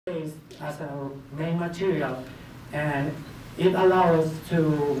paste as our main material, and it allows us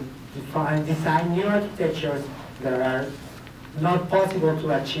to design new architectures that are not possible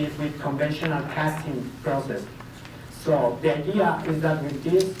to achieve with conventional casting process. So the idea is that with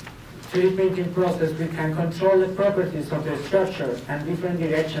this 3D printing process, we can control the properties of the structure and different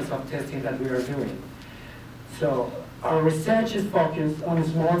directions of testing that we are doing. So our research is focused on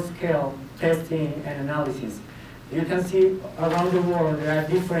small-scale testing and analysis. You can see around the world there are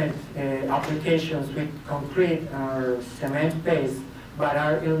different applications with concrete or cement base, but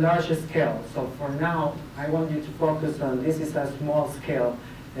are in large scale. So for now, I want you to focus on this is a small-scale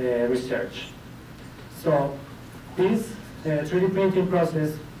research. So this 3D printing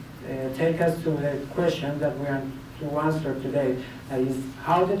process takes us to the question that we want to answer today, is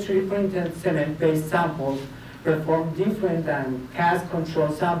how the 3D printed cement-based samples perform different than cast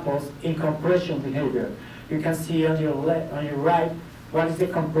control samples in compression behavior. You can see on your right what is the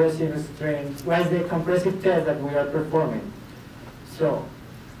compressive strain, what is the compressive test that we are performing. So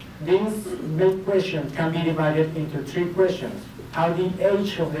this big question can be divided into 3 questions. How the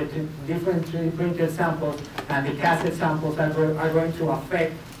age of the different 3D printed samples and the casted samples are going to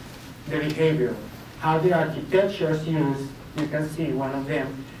affect the behavior. How the architectures used, you can see one of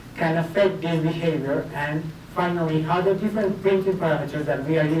them, can affect this behavior. And finally, how the different printing parameters that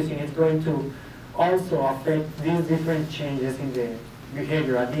we are using is going to also affect these different changes in the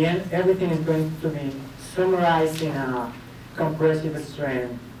behavior. At the end, everything is going to be summarized in a compressive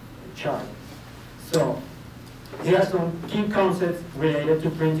strain chart. So here are some key concepts related to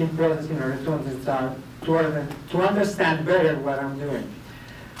printing process in order to understand better what I'm doing.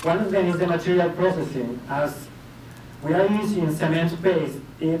 One of them is the material processing. As we are using cement paste,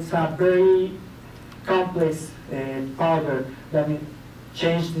 it's a very complex powder that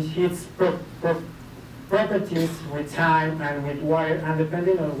changes its properties with time and with water, and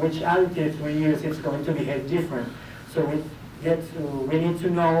depending on which additives we use, it's going to behave different. So we need to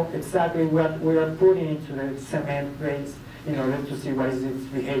know exactly what we are putting into the cement base in order to see what is its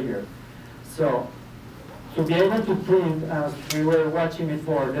behavior. So to be able to print, as we were watching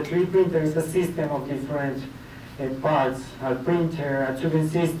before, the 3D printer is a system of different parts, a printer, a tubing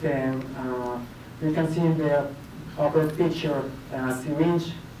system. You can see in the upper picture a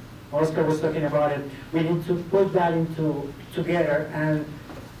syringe. Oscar was talking about it. We need to put that together, and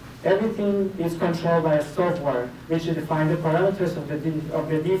everything is controlled by a software which defines the parameters of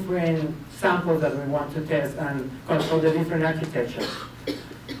the different samples that we want to test and control the different architectures.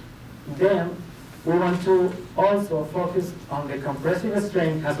 Then we want to also focus on the compressive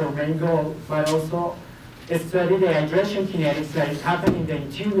strain as our main goal, but also study the hydration kinetics that is happening in the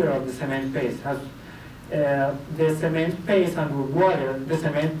interior of the cement paste. As the cement paste and the water, the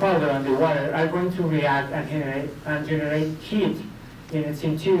cement powder and the water are going to react and generate heat in its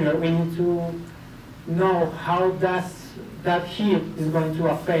interior. We need to know how that heat is going to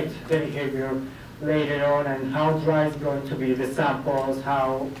affect the behavior later on, and how dry is going to be the samples,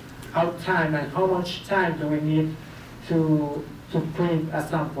 how time and how much time do we need to print a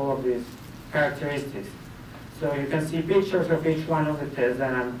sample of these characteristics. So you can see pictures of each one of the tests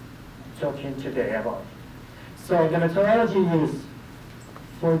that I'm talking today about. So the methodology used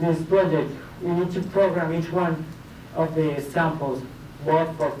for this project, we need to program each one of the samples,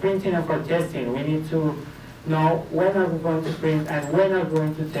 both for printing and for testing. We need to know when are we going to print and when are we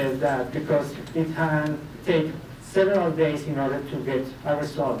going to test that, because it can take several days in order to get a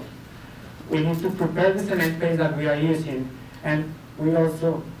result. We need to prepare the cement paste that we are using, and we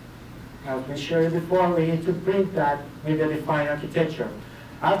also, as we showed before, we need to print that with the defined architecture.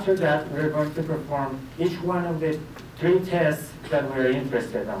 After that, we're going to perform each one of the 3 tests that we're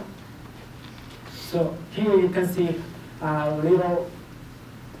interested in. So here you can see a little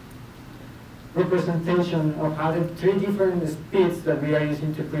representation of how the 3 different speeds that we are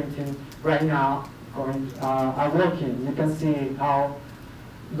using to printing right now are working. You can see how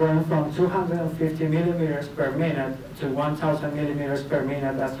going from 250 millimeters per minute to 1,000 millimeters per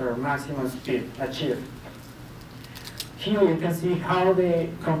minute as our maximum speed achieved. Here you can see how the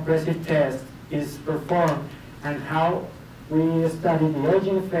compressive test is performed and how we study the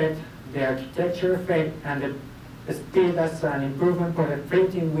aging effect, the architecture effect, and the speed as an improvement for the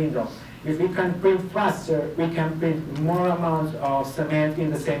printing window. If we can print faster, we can print more amounts of cement in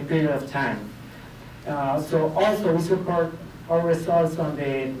the same period of time. So also we support our results on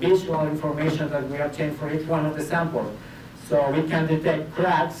the visual information that we obtain for each one of the samples. So we can detect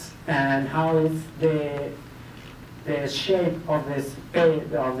cracks and how is the shape of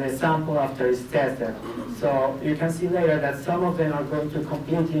the sample after it's tested. So you can see later that some of them are going to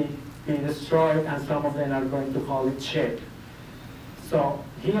completely be destroyed and some of them are going to hold its shape. So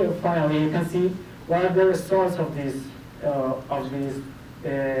here, finally, you can see what are the results of this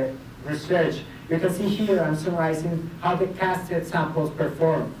research. You can see here I'm summarizing how the casted samples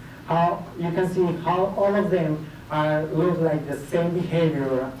perform. How you can see how all of them look like the same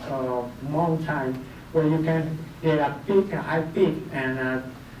behavior mountain, where you can get a peak, a high peak, and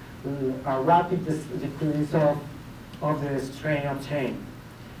a rapid decrease of the strain obtained.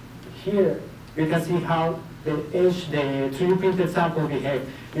 Here you can see how the 3D printed sample behave.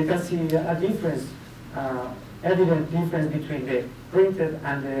 You can see a difference, evident difference between the printed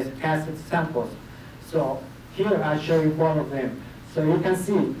and the casted samples. So here I show you one of them. So you can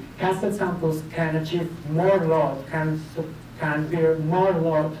see casted samples can achieve more load, can bear more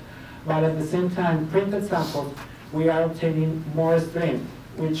load, but at the same time, printed samples, we are obtaining more strain,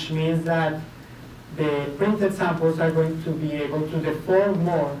 which means that the printed samples are going to be able to deform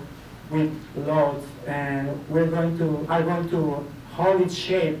more with loads, and are going to hold its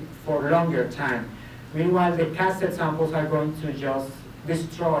shape for longer time. Meanwhile, the casted samples are going to just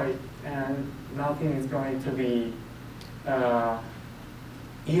destroy, and nothing is going to be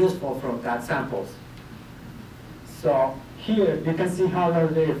useful from that samples. So here you can see how are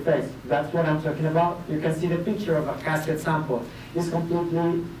the effects. That's what I'm talking about. You can see the picture of a casted sample. It's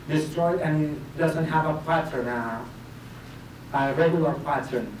completely destroyed and it doesn't have a pattern, a regular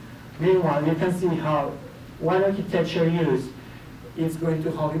pattern. Meanwhile, you can see how one architecture used is going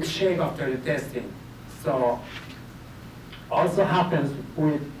to hold its shape after the testing. So also happens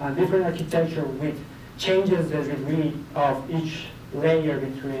with a different architecture, which changes the degree of each layer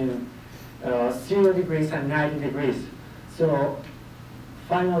between 0 degrees and 90 degrees. So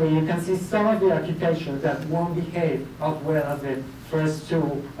finally, you can see some of the architectures that won't behave as well as the first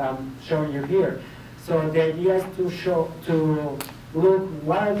two showing you here. So the idea is to look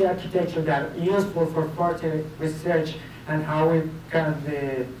what are the architectures that are useful for further research and how we can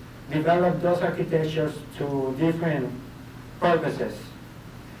develop those architectures to different purposes.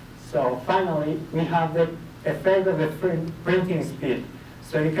 So finally, we have the effect of the printing speed.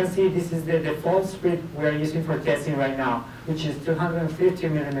 So you can see this is the default speed we are using for testing right now, which is 250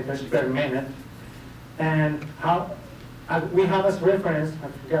 millimeters per minute. And how we have as reference, I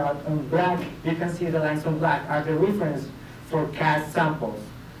forgot, on black, you can see the lines on black are the reference for cast samples.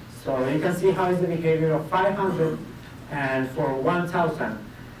 So you can see how is the behavior of 500 and for 1,000.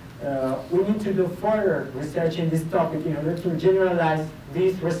 We need to do further research in this topic in order to generalize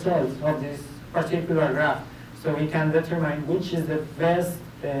these results of this particular graph, so we can determine which is the best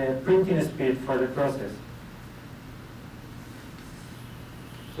printing speed for the process.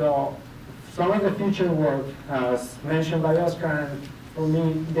 So some of the future work, as mentioned by Oscar, and for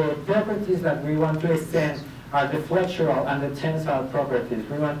me, the properties that we want to extend are the flexural and the tensile properties.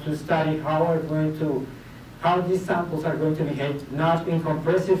 We want to study how these samples are going to behave, not in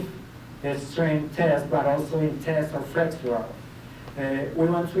compressive strain tests, but also in tests of flexural. We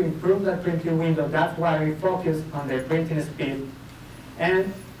want to improve that printing window. That's why we focus on the printing speed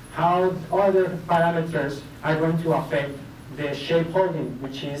and how other parameters are going to affect the shape holding,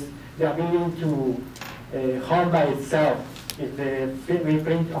 which is the ability to hold by itself. If we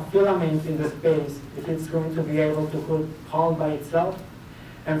print a filament in the space, if it's going to be able to hold by itself.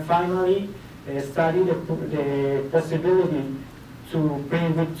 And finally, study the possibility to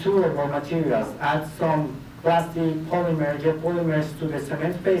print with two or more materials, add some plastic, polymer, geopolymers to the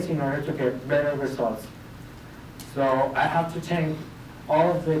cement space in order to get better results. So I have to thank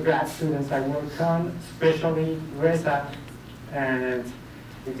all of the grad students I work on, especially Reza, and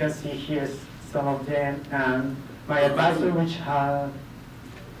you can see here some of them, and my advisor, which have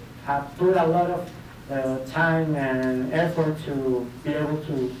put a lot of time and effort to be able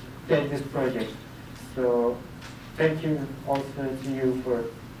to take this project. So thank you also to you for,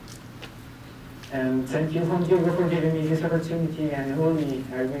 and thank you Juan Diego for giving me this opportunity, and Uli,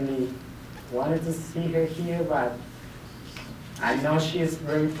 I really wanted to see her here, but I know she is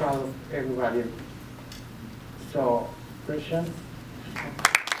very proud of everybody. So, questions?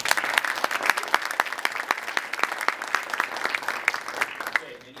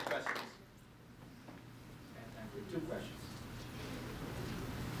 Okay, any questions? And with 2 questions.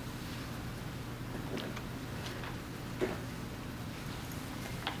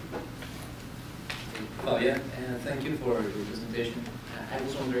 Fabian, thank you for your presentation. I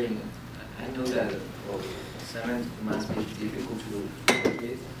was wondering, I know that cement must be difficult to work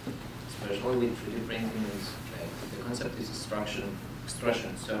with, especially with 3D printing. The concept is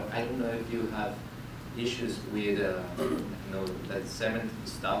extrusion. So I don't know if you have issues with that cement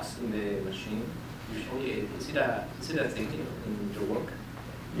stocks in the machine. Usually, is it a technique in your work?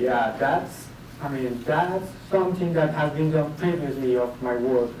 Yeah, that's I mean, that's something that has been done previously of my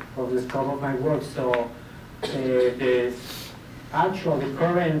work, of the scope of my work. So the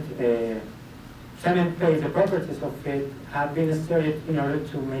current cement paste, the properties of it have been studied in order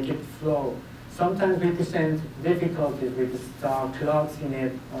to make it flow. Sometimes we present difficulties with the clogs in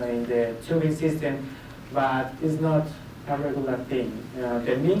it or in the tubing system, but it's not a regular thing.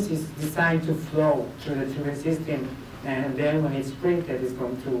 The mix is designed to flow through the tubing system, and then when it's printed, it's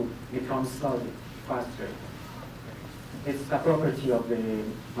going to become solid faster. It's a property of the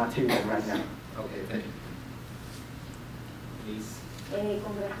material right now. Okay, thank you. Please.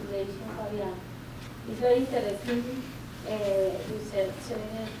 Congratulations, Fabian. It's very interesting research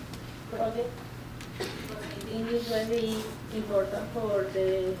project. I think it's very important for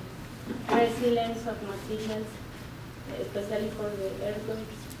the resilience of materials, especially for the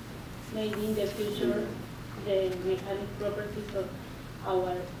earthquakes. Maybe in the future, the mechanical properties of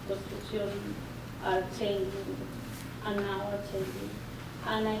our construction are changing, and now are changing.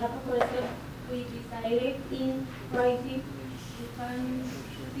 And I have a question which is direct in writing. You can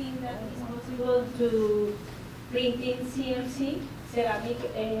think that it's possible to print in CMC ceramic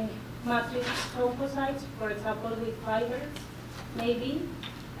matrix composites, for example, with fibers, maybe,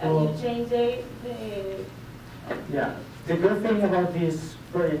 and you change the yeah. The good thing about this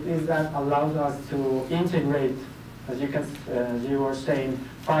project is that allows us to integrate, as you were saying,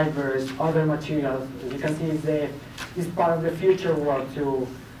 fibers, other materials. As you can see, it's part of the future work to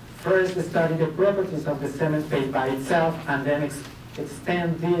first study the properties of the cement paste by itself, and then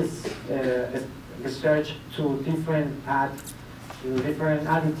extend this research to different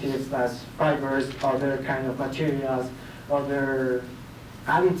additives as fibers, other kind of materials, other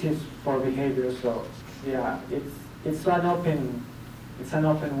additives for behavior. So yeah, it's an open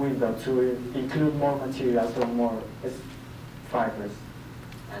window to include more materials or more fibers.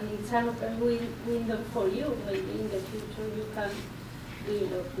 And it's an open window for you. Maybe in the future you can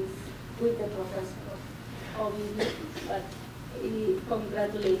develop this with the professor, obviously. But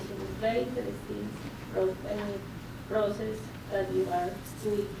congratulations, it's very interesting process that you are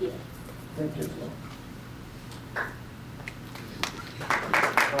doing here. Thank you.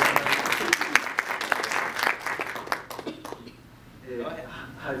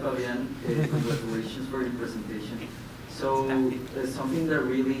 Hi Fabian, congratulations for your presentation. So something that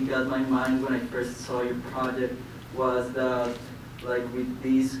really got my mind when I first saw your project was that, like, with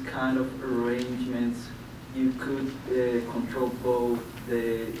these kind of arrangements, you could control both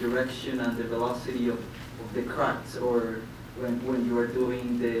the direction and the velocity of the cracks, or when you are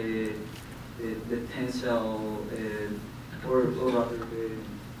doing the tensile or rather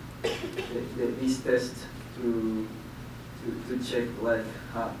this test to check, like,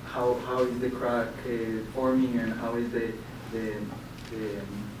 how is the crack forming, and how is the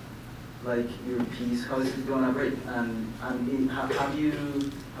like your piece, how is it gonna break? And have you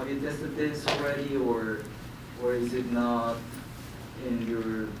tested this already, or is it not in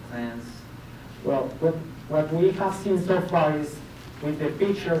your plans? Well, what we have seen so far is with the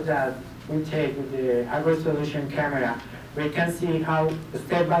pictures that we take with the high-resolution camera, we can see how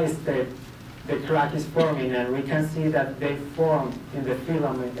step by step the crack is forming, and we can see that they form in the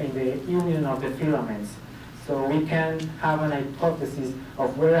filament, in the union of the filaments. So we can have an hypothesis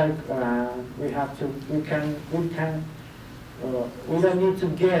of where we don't need to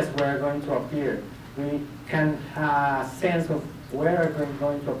guess where they're going to appear. We can have a sense of where they're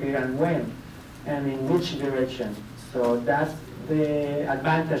going to appear and when, and in which direction. So that's the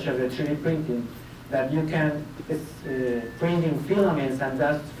advantage of the 3D printing, that you can printing filaments, and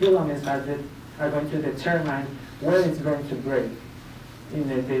those filaments are going to determine where it's going to break,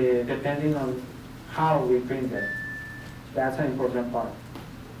 depending on how we print it. That's an important part.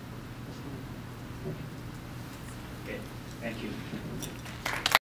 Okay, thank you.